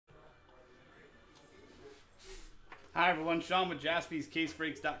Hi everyone, Sean with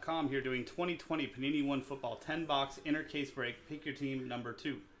JaspysCaseBreaks.com here doing 2020 Panini 1 Football 10-box inner case break, pick your team number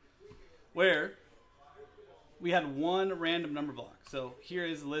 2, where we had one random number block. So here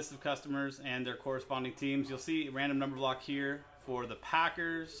is a list of customers and their corresponding teams. You'll see a random number block here for the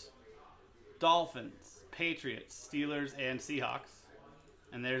Packers, Dolphins, Patriots, Steelers, and Seahawks.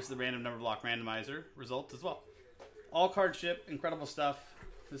 And there's the random number block randomizer results as well. All card ship, incredible stuff.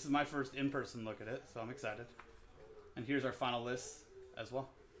 This is my first in-person look at it, so I'm excited. And here's our final list as well.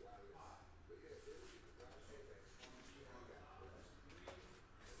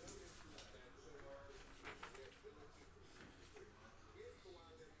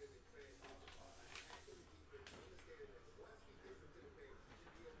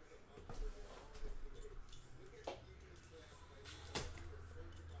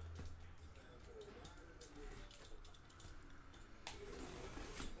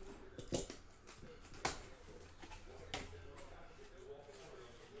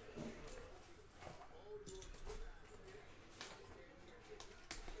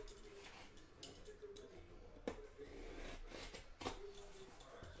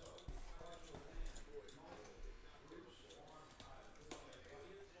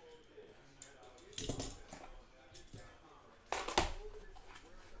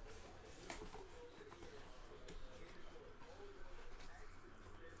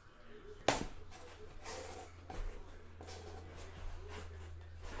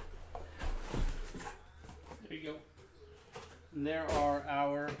 There you go. And there are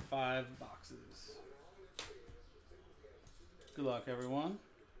our 5 boxes. Good luck, everyone.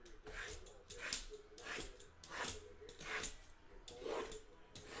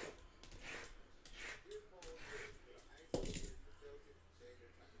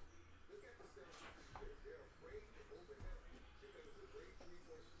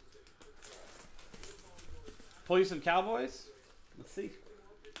 Pull you some Cowboys? Let's see.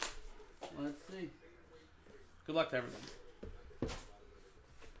 Let's see. Good luck to everyone.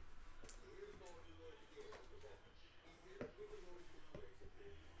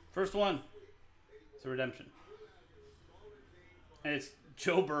 First one. It's a redemption. And it's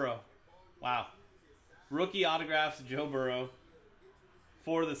Joe Burrow. Wow. Rookie autographs, Joe Burrow.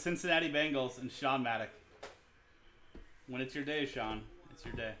 For the Cincinnati Bengals and Sean Maddock. When it's your day, Sean, it's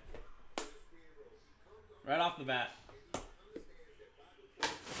your day. Right off the bat.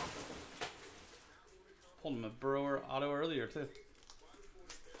 Pulled him a Burrow auto earlier, too.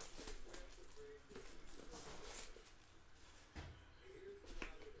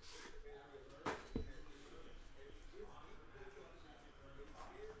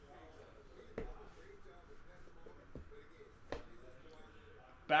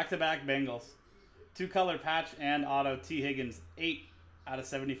 Back-to-back Bengals. 2-color patch and auto T. Higgins. 8 out of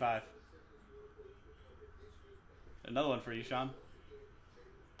 75. Another one for you, Sean.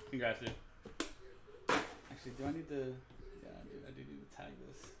 Congrats, dude. Actually, do I need to... Yeah, I do need to tag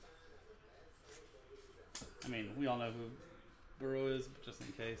this. I mean, we all know who Burrow is, but just in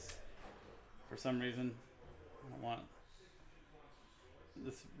case. For some reason, I don't want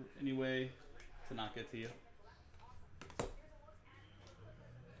this anyway to not get to you.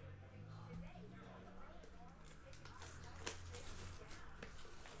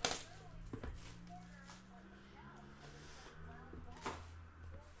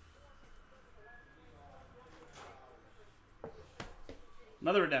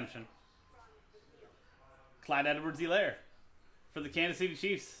 Another redemption. Clyde Edwards-Helaire for the Kansas City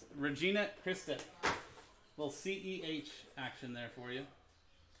Chiefs. Regina Christa. Little CEH action there for you.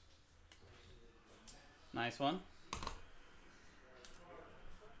 Nice one.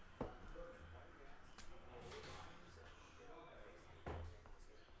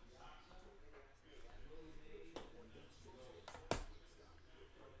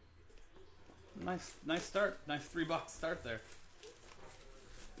 Nice start. Nice 3-box start there.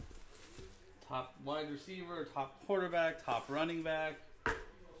 Top wide receiver, top quarterback, top running back,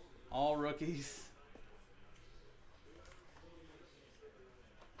 all rookies.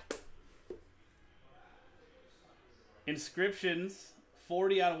 Inscriptions,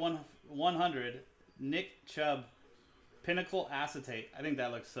 40 out of 100. Nick Chubb, Pinnacle Acetate. I think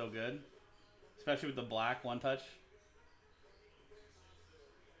that looks so good, especially with the black one-touch.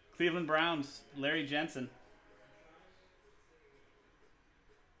 Cleveland Browns, Larry Jensen.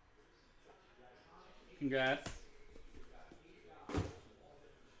 Congrats.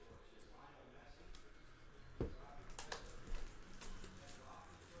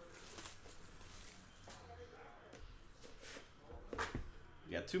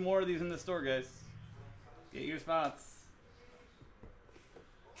 You got 2 more of these in the store, guys. Get your spots.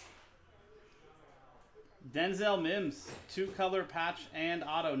 Denzel Mims, 2-color patch and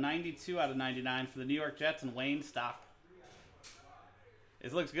auto, 92 out of 99 for the New York Jets and Wayne Stock.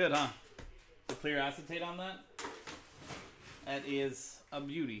 It looks good, huh? The clear acetate on that. That is a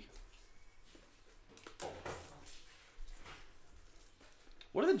beauty.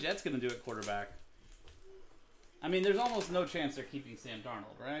 What are the Jets going to do at quarterback? I mean, there's almost no chance they're keeping Sam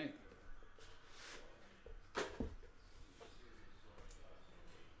Darnold, right?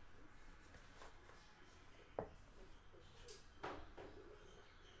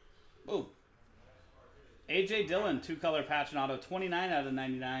 Oh. A.J. Dillon, 2-color patch and auto, 29 out of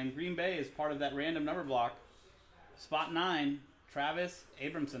 99. Green Bay is part of that random number block. Spot 9, Travis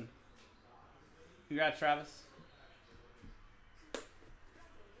Abramson. Congrats, Travis.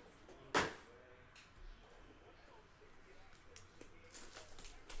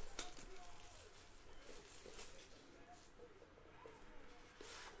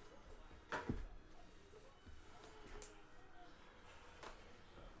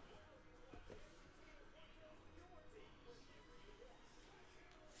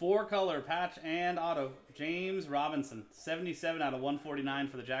 Four-color patch and auto, James Robinson, 77 out of 149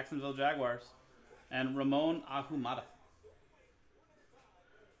 for the Jacksonville Jaguars. And Ramon Ahumada.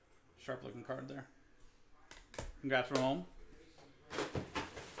 Sharp-looking card there. Congrats, Ramon.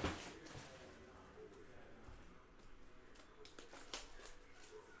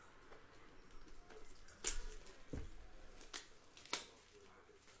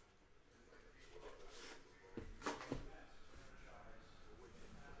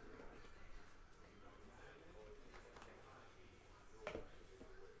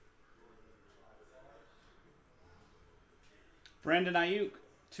 Brandon Ayuk,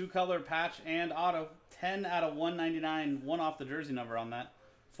 2-color patch and auto, 10 out of 199, one off the jersey number on that,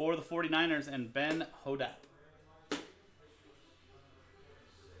 for the 49ers and Ben Hodap. There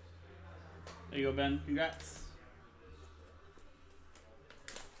you go, Ben. Congrats.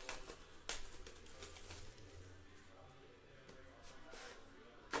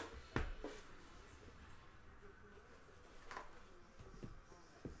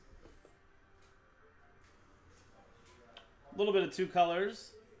 A little bit of 2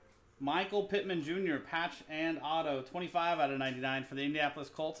 colors. Michael Pittman Jr., patch and auto, 25 out of 99 for the Indianapolis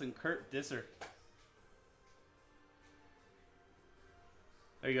Colts and Kurt Disser.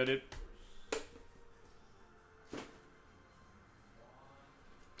 There you go, dude.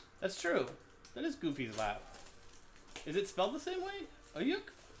 That's true. That is Goofy's laugh. Is it spelled the same way? Ayuk?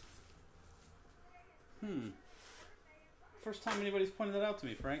 First time anybody's pointed that out to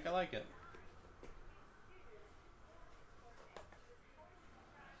me, Frank. I like it.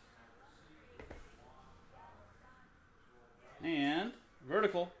 And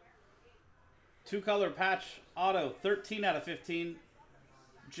vertical. 2-color patch auto, 13 out of 15.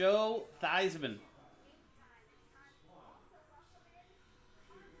 Joe Theismann.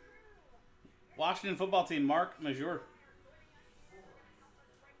 Washington football team, Mark Major.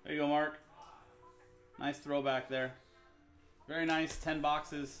 There you go, Mark. Nice throwback there. Very nice, 10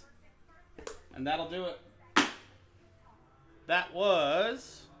 boxes. And that'll do it. That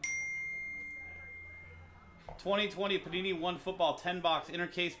was 2020 Panini 1 Football 10-box inner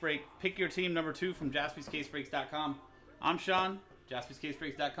case break. Pick your team number 2 from jaspyscasebreaks.com. I'm Sean,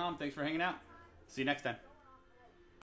 jaspyscasebreaks.com. Thanks for hanging out. See you next time.